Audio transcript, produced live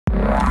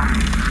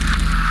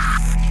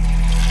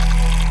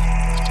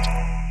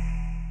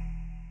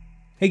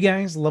Hey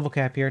guys,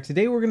 LevelCap here.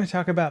 Today we're going to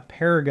talk about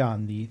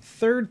Paragon, the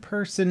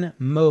third-person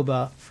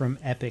MOBA from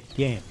Epic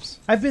Games.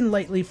 I've been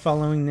lightly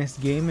following this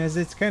game as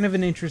it's kind of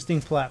an interesting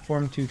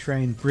platform to try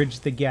and bridge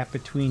the gap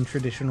between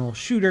traditional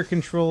shooter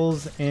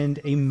controls and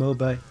a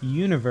MOBA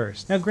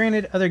universe. Now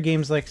granted, other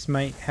games like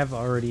Smite have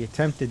already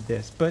attempted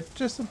this, but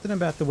just something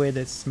about the way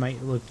that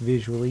Smite looked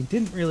visually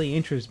didn't really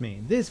interest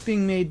me. This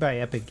being made by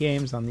Epic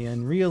Games on the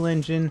Unreal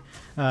Engine,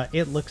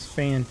 it looks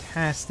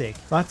fantastic.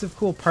 Lots of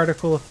cool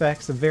particle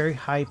effects, a very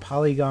high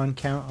polygon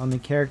count on the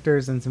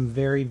characters, and some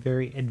very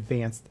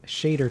advanced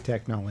shader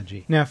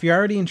technology. Now if you're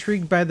already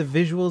intrigued by the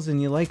visuals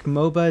and you like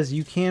MOBAs,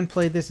 you can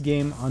play this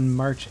game on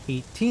March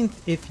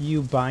 18th if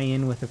you buy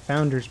in with a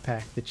Founders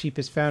Pack. The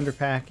cheapest Founder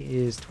Pack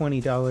is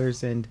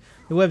 $20, and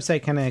the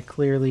website kind of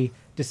clearly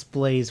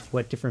displays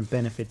what different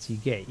benefits you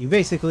get. You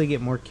basically get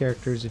more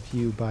characters if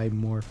you buy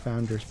more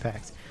Founders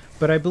Packs.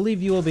 But I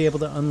believe you will be able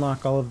to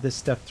unlock all of this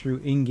stuff through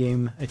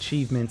in-game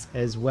achievements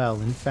as well.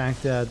 In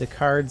fact, the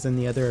cards and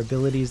the other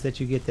abilities that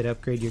you get that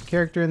upgrade your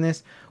character in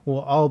this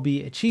will all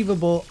be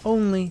achievable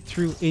only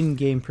through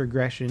in-game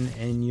progression,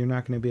 and you're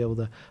not going to be able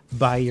to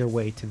buy your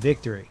way to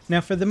victory.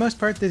 Now, for the most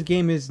part, this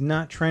game is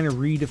not trying to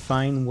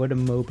redefine what a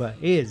MOBA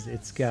is.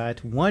 It's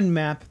got one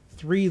map,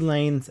 3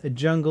 lanes, a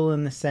jungle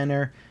in the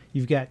center.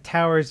 You've got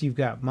towers, you've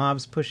got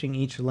mobs pushing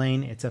each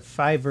lane. It's a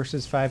 5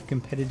 versus 5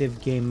 competitive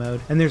game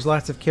mode, and there's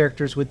lots of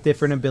characters with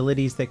different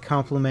abilities that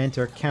complement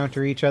or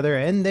counter each other,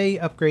 and they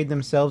upgrade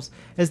themselves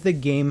as the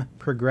game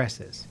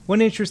progresses.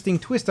 One interesting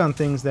twist on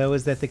things though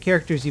is that the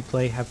characters you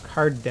play have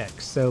card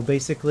decks. So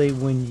basically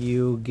when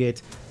you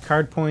get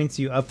card points,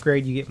 you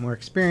upgrade, you get more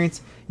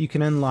experience, you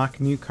can unlock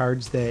new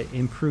cards that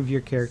improve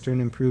your character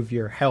and improve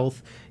your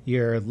health,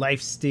 your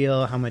life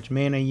steal, how much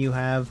mana you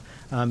have,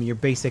 your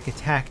basic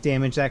attack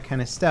damage, that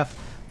kind of stuff.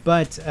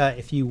 But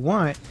if you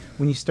want,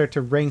 when you start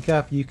to rank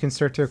up, you can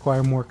start to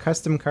acquire more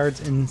custom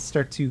cards and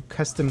start to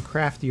custom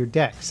craft your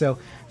deck. So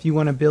if you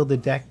want to build a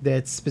deck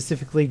that's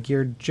specifically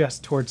geared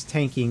just towards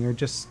tanking or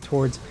just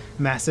towards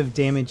massive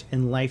damage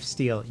and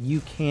lifesteal,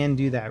 you can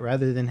do that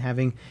rather than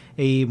having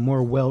a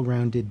more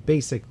well-rounded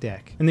basic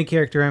deck. And the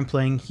character I'm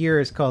playing here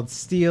is called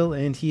Steel,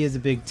 and he is a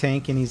big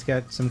tank, and he's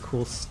got some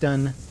cool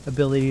stun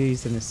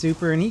abilities and a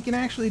super, and he can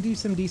actually do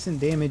some decent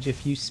damage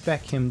if you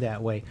spec him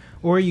that way.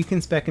 Or you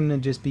can spec him to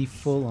just be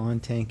full-on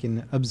tank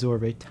and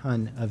absorb a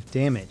ton of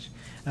damage.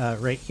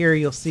 Right here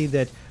you'll see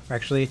that we're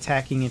actually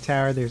attacking a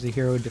tower. There's a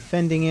hero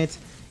defending it,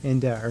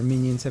 and our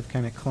minions have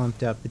kind of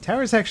clumped up. The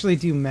towers actually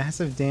do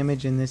massive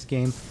damage in this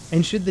game,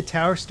 and should the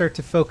tower start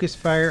to focus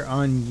fire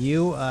on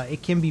you,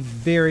 it can be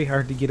very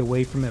hard to get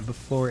away from it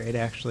before it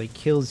actually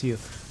kills you,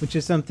 which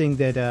is something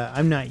that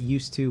I'm not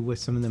used to with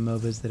some of the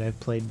MOBAs that I've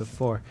played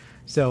before.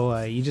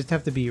 So you just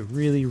have to be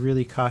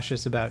really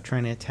cautious about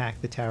trying to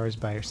attack the towers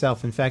by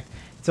yourself. In fact,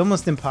 it's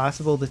almost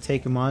impossible to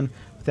take them on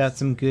without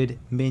some good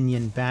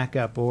minion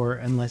backup, or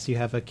unless you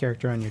have a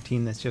character on your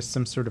team that's just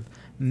some sort of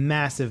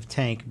massive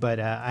tank. But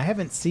I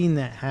haven't seen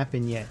that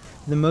happen yet.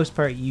 For the most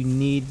part, you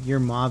need your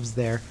mobs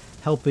there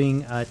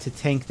helping to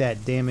tank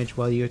that damage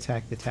while you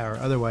attack the tower.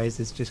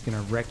 Otherwise, it's just going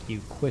to wreck you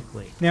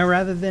quickly. Now,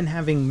 rather than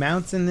having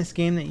mounts in this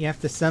game that you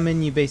have to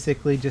summon, you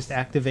basically just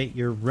activate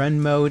your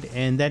run mode,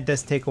 and that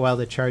does take a while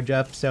to charge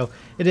up, so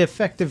it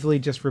effectively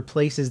just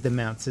replaces the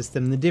mount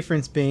system. The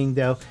difference being,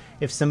 though,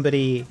 if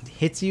somebody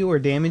hits you or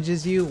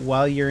damages you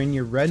while you're in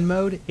your run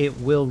mode, it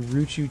will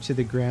root you to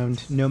the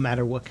ground no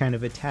matter what kind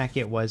of attack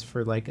it was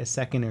for like a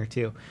second or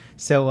two.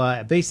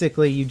 So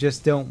basically, you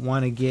just don't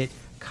want to get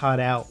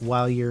caught out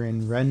while you're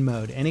in run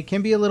mode, and it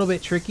can be a little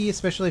bit tricky,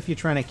 especially if you're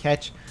trying to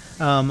catch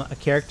a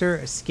character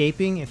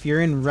escaping. If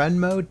you're in run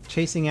mode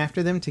chasing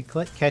after them to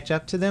catch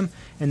up to them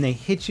and they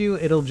hit you,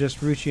 it'll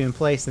just root you in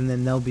place, and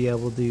then they'll be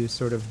able to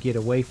sort of get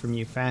away from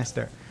you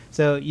faster.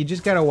 So you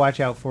just got to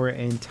watch out for it,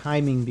 and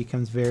timing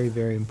becomes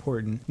very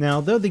important. Now,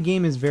 although the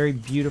game is very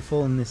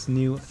beautiful in this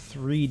new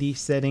 3D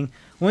setting,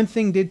 one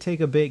thing did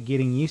take a bit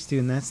getting used to,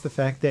 and that's the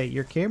fact that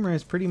your camera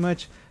is pretty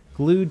much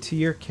glued to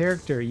your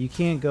character. You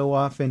can't go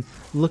off and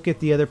look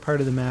at the other part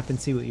of the map and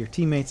see what your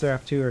teammates are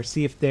up to, or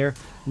see if they're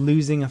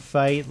losing a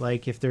fight.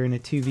 Like if they're in a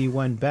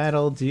 2v1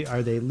 battle,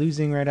 are they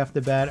losing right off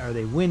the bat? Are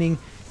they winning?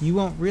 You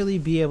won't really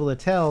be able to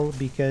tell,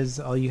 because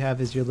all you have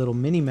is your little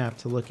mini map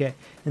to look at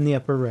in the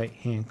upper right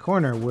hand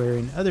corner, where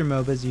in other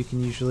MOBAs you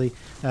can usually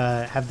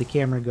have the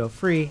camera go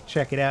free,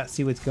 check it out,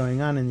 see what's going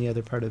on in the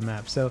other part of the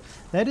map. So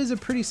that is a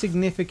pretty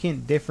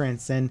significant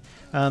difference, and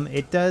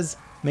it does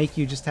make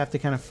you just have to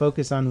kind of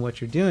focus on what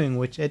you're doing,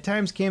 which at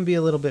times can be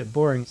a little bit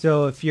boring.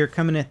 So if you're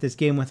coming at this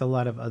game with a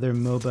lot of other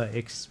MOBA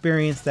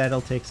experience,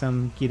 that'll take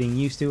some getting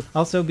used to.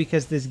 Also,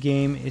 because this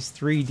game is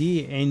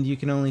 3D and you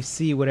can only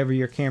see whatever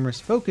your camera's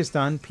focused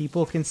on,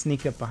 people can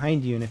sneak up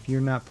behind you, and if you're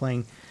not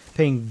playing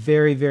paying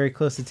very, very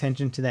close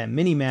attention to that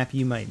mini-map,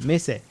 you might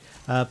miss it.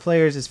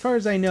 Players, as far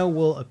as I know,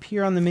 will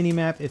appear on the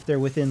minimap if they're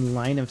within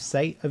line of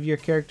sight of your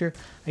character.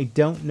 I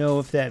don't know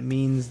if that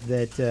means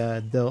that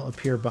they'll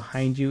appear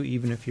behind you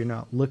even if you're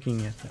not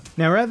looking at them.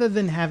 Now, rather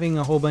than having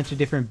a whole bunch of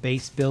different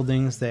base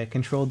buildings that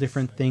control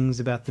different things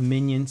about the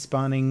minion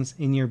spawnings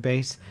in your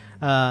base,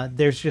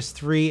 there's just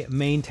 3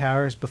 main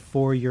towers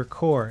before your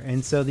core.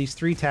 And so these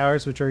 3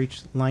 towers, which are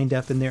each lined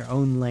up in their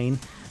own lane,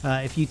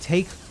 if you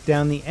take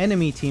down the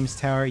enemy team's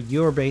tower,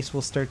 your base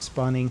will start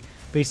spawning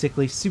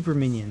basically super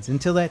minions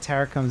until that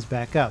tower comes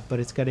back up, but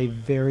it's got a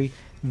very,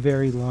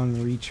 very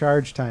long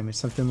recharge time. It's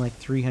something like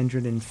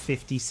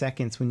 350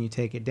 seconds when you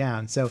take it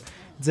down. So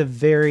it's a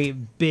very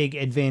big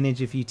advantage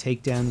if you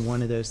take down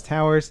one of those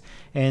towers,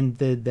 and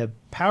the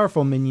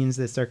powerful minions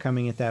that start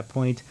coming at that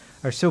point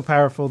are so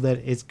powerful that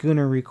it's going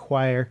to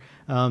require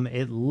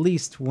at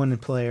least one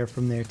player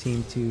from their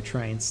team to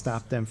try and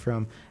stop them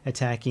from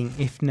attacking,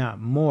 if not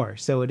more.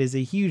 So it is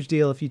a huge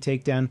deal if you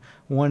take down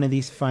one of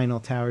these final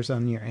towers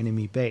on your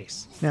enemy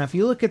base. Now, if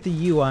you look at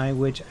the UI,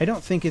 which I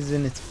don't think is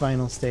in its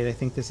final state, I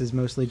think this is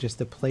mostly just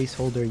a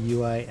placeholder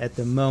UI at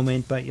the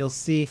moment, but you'll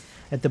see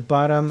at the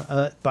bottom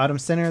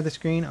center of the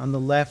screen on the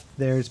left,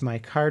 there's my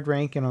card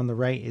rank, and on the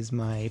right is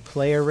my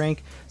player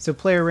rank. So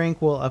player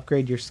rank will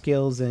upgrade your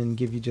skills and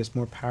give you just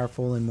more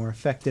powerful and more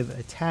effective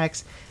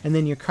attacks, and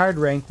then your card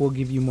rank will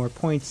give you more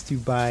points to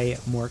buy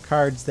more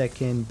cards that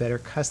can better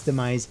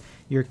customize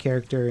your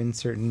character in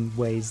certain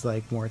ways,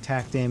 like more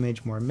attack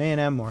damage, more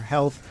mana, more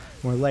health,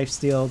 more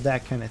lifesteal,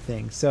 that kind of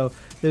thing. So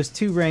those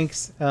 2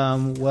 ranks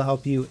will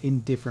help you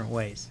in different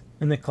ways.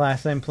 And the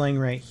class I'm playing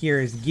right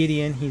here is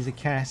Gideon. He's a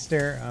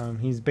caster.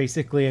 He's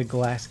basically a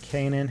glass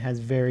cannon, has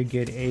very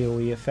good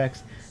AoE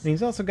effects, and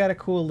he's also got a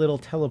cool little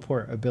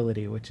teleport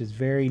ability, which is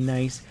very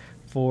nice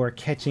for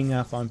catching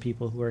up on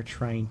people who are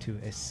trying to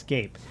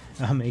escape.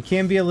 It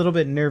can be a little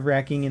bit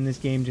nerve-wracking in this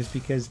game just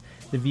because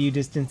the view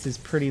distance is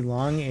pretty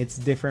long. It's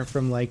different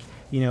from, like,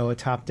 you know, a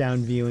top-down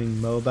viewing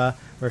MOBA,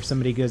 where if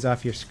somebody goes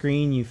off your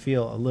screen, you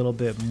feel a little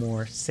bit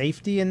more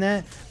safety in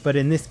that. But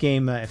in this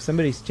game, if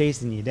somebody's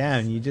chasing you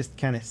down, you just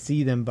kind of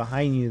see them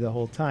behind you the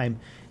whole time.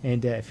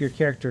 And if your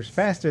character is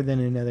faster than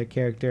another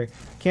character, it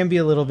can be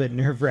a little bit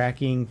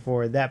nerve-wracking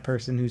for that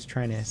person who's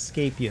trying to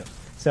escape you.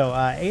 So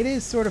it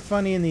is sort of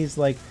funny in these,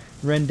 like,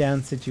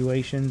 run-down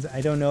situations.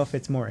 I don't know if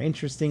it's more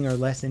interesting or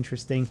less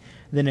interesting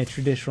than a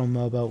traditional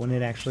MOBA when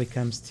it actually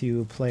comes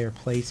to player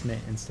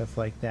placement and stuff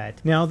like that.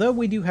 Now, although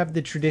we do have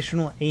the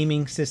traditional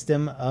aiming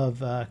system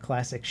of a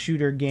classic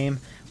shooter game,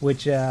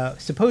 which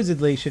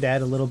supposedly should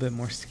add a little bit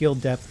more skill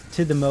depth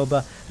to the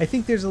MOBA, I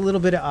think there's a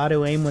little bit of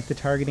auto-aim with the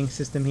targeting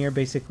system here.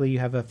 Basically, you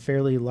have a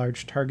fairly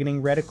large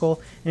targeting reticle,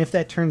 and if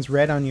that turns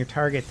red on your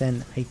target,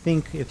 then I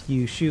think if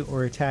you shoot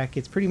or attack,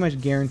 it's pretty much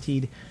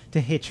guaranteed to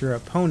hit your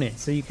opponent.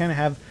 So you kind of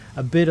have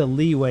a bit of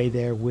leeway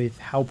there with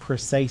how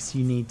precise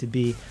you need to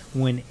be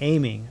when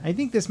aiming. I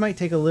think this might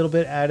take a little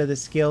bit out of the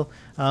skill.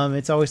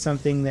 It's always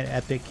something that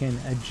Epic can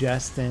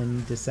adjust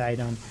and decide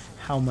on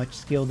how much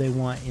skill they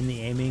want in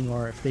the aiming,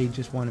 or if they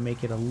just want to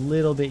make it a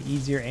little bit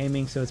easier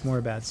aiming so it's more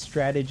about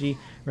strategy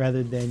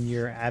rather than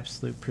your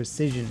absolute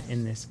precision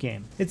in this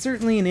game. It's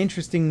certainly an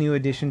interesting new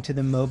addition to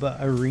the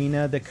MOBA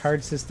arena. The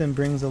card system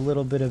brings a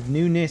little bit of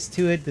newness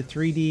to it. The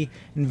 3D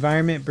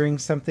environment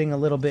brings something a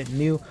little bit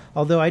new,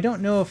 although I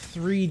don't know if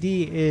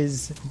 3D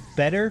is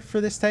better for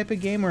this type of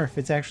game or if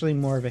it's actually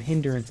more of a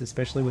hindrance,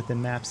 especially with the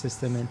map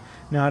system and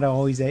not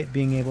always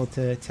being able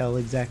to tell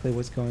exactly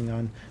what's going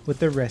on with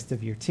the rest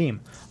of your team.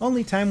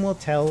 Only time will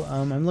tell.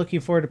 I'm looking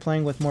forward to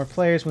playing with more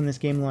players when this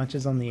game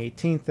launches on the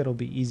 18th. It'll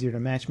be easier to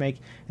matchmake,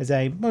 as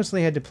I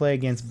mostly had to play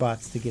against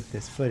bots to get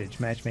this footage.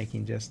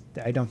 Matchmaking just,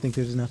 I don't think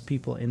there's enough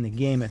people in the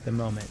game at the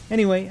moment.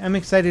 Anyway, I'm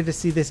excited to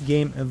see this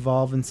game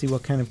evolve and see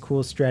what kind of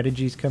cool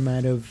strategies come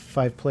out of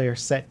 5-player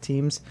set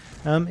teams.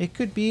 It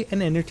could be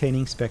an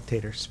entertaining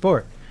spectator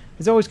sport.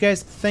 As always,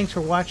 guys, thanks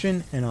for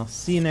watching, and I'll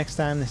see you next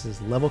time. This is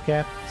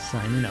LevelCap,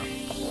 signing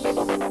out.